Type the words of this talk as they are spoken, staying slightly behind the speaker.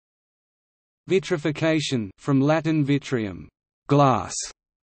Vitrification, from Latin vitrium, glass,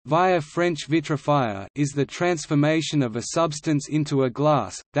 via French vitrifier, is the transformation of a substance into a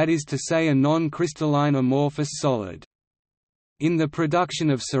glass, that is to say a non-crystalline amorphous solid. In the production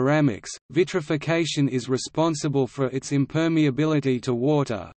of ceramics, vitrification is responsible for its impermeability to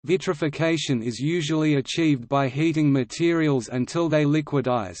water. Vitrification is usually achieved by heating materials until they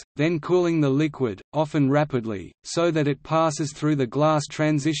liquidize, then cooling the liquid, often rapidly, so that it passes through the glass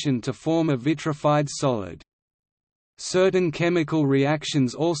transition to form a vitrified solid. Certain chemical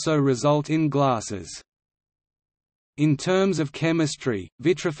reactions also result in glasses. In terms of chemistry,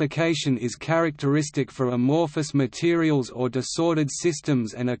 vitrification is characteristic for amorphous materials or disordered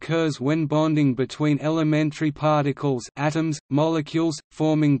systems and occurs when bonding between elementary particles, atoms, molecules,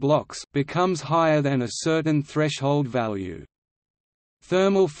 forming blocks, becomes higher than a certain threshold value.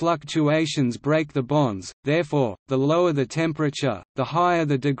 Thermal fluctuations break the bonds, therefore, the lower the temperature, the higher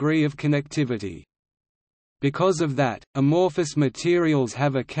the degree of connectivity. Because of that, amorphous materials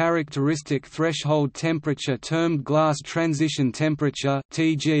have a characteristic threshold temperature termed glass transition temperature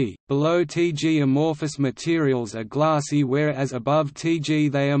 (Tg). Below Tg, amorphous materials are glassy, whereas above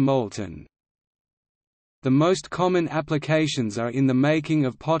Tg they are molten. The most common applications are in the making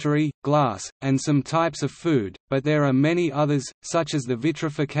of pottery, glass, and some types of food, but there are many others, such as the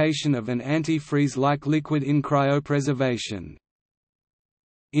vitrification of an antifreeze-like liquid in cryopreservation.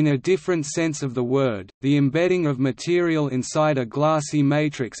 In a different sense of the word, the embedding of material inside a glassy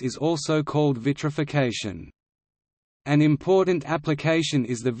matrix is also called vitrification. An important application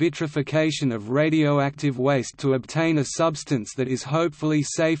is the vitrification of radioactive waste to obtain a substance that is hopefully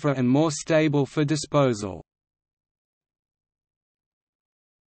safer and more stable for disposal.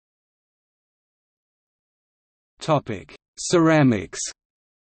 Ceramics.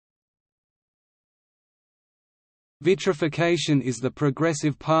 Vitrification is the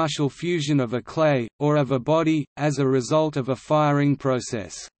progressive partial fusion of a clay, or of a body, as a result of a firing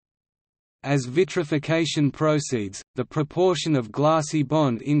process. As vitrification proceeds, the proportion of glassy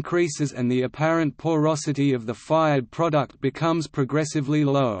bond increases and the apparent porosity of the fired product becomes progressively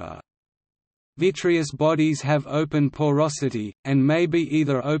lower. Vitreous bodies have open porosity, and may be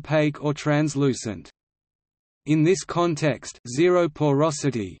either opaque or translucent. In this context, zero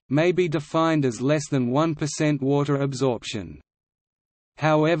porosity may be defined as less than 1% water absorption.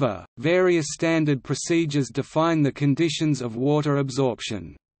 However, various standard procedures define the conditions of water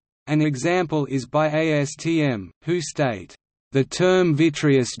absorption. An example is by ASTM, who state, "The term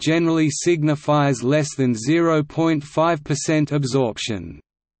vitreous generally signifies less than 0.5% absorption.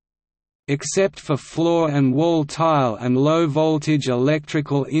 Except for floor and wall tile and low-voltage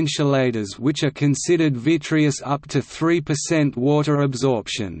electrical insulators which are considered vitreous up to 3% water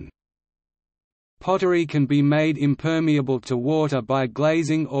absorption." Pottery can be made impermeable to water by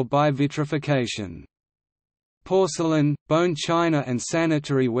glazing or by vitrification. Porcelain, bone china and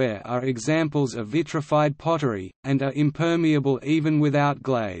sanitary ware are examples of vitrified pottery, and are impermeable even without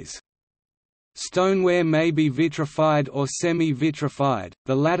glaze. Stoneware may be vitrified or semi-vitrified,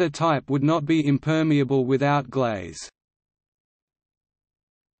 the latter type would not be impermeable without glaze.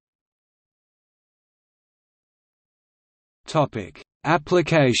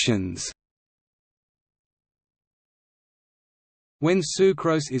 Applications. When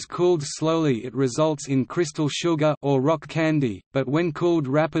sucrose is cooled slowly it results in crystal sugar or rock candy, but when cooled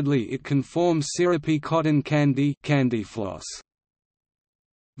rapidly it can form syrupy cotton candy floss.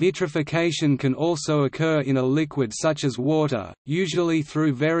 Vitrification can also occur in a liquid such as water, usually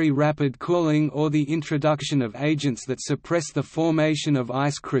through very rapid cooling or the introduction of agents that suppress the formation of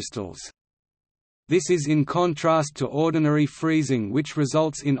ice crystals. This is in contrast to ordinary freezing, which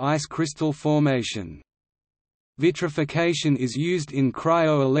results in ice crystal formation. Vitrification is used in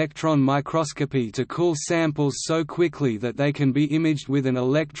cryo-electron microscopy to cool samples so quickly that they can be imaged with an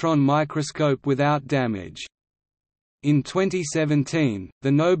electron microscope without damage. In 2017,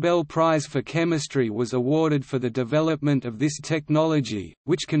 the Nobel Prize for Chemistry was awarded for the development of this technology,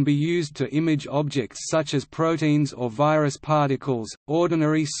 which can be used to image objects such as proteins or virus particles.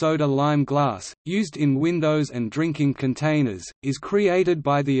 Ordinary soda-lime glass, used in windows and drinking containers, is created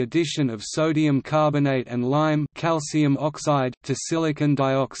by the addition of sodium carbonate and lime calcium oxide to silicon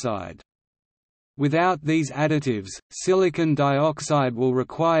dioxide. Without these additives, silicon dioxide will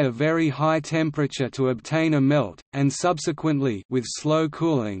require very high temperature to obtain a melt, and subsequently with slow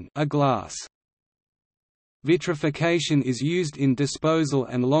cooling, a glass. Vitrification is used in disposal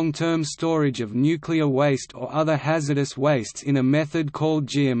and long-term storage of nuclear waste or other hazardous wastes in a method called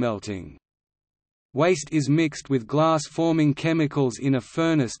geomelting. Waste is mixed with glass-forming chemicals in a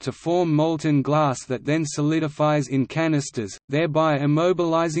furnace to form molten glass that then solidifies in canisters, thereby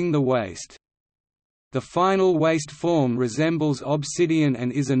immobilizing the waste. The final waste form resembles obsidian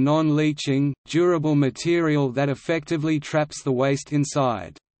and is a non-leaching, durable material that effectively traps the waste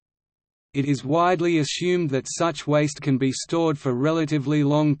inside. It is widely assumed that such waste can be stored for relatively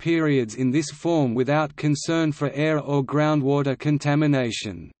long periods in this form without concern for air or groundwater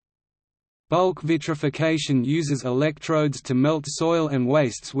contamination. Bulk vitrification uses electrodes to melt soil and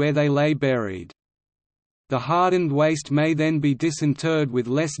wastes where they lay buried. The hardened waste may then be disinterred with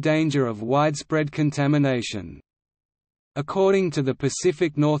less danger of widespread contamination. According to the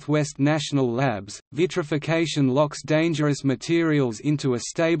Pacific Northwest National Labs, vitrification locks dangerous materials into a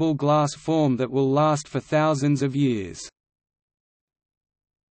stable glass form that will last for thousands of years.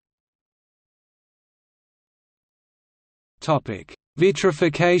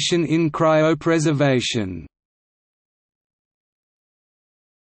 Vitrification in cryopreservation.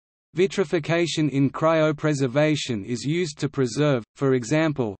 Vitrification in cryopreservation is used to preserve, for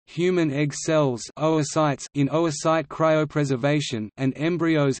example, human egg cells oocytes in oocyte cryopreservation and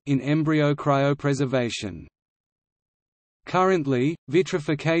embryos in embryo cryopreservation. Currently,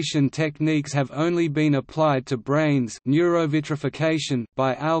 vitrification techniques have only been applied to brains neurovitrification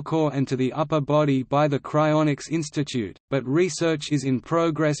by Alcor and to the upper body by the Cryonics Institute, but research is in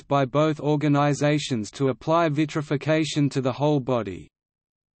progress by both organizations to apply vitrification to the whole body.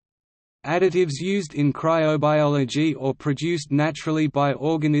 Additives used in cryobiology or produced naturally by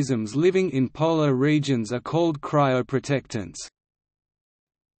organisms living in polar regions are called cryoprotectants.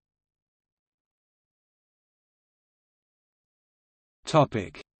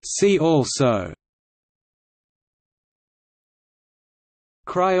 See also: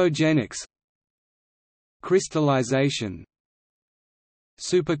 Cryogenics, crystallization,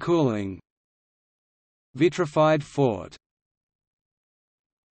 supercooling, vitrified fort.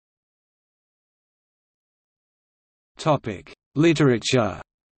 Literature.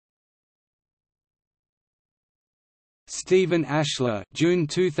 Stephen Ashler, June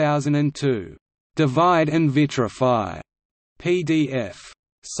 2002. Divide and Vitrify. PDF.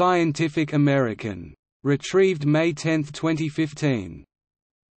 Scientific American. Retrieved May 10, 2015.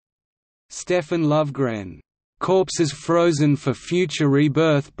 Stefan Lovegren. Corpses Frozen for Future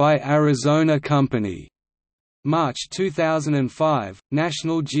Rebirth by Arizona Company. March 2005,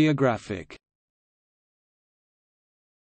 National Geographic.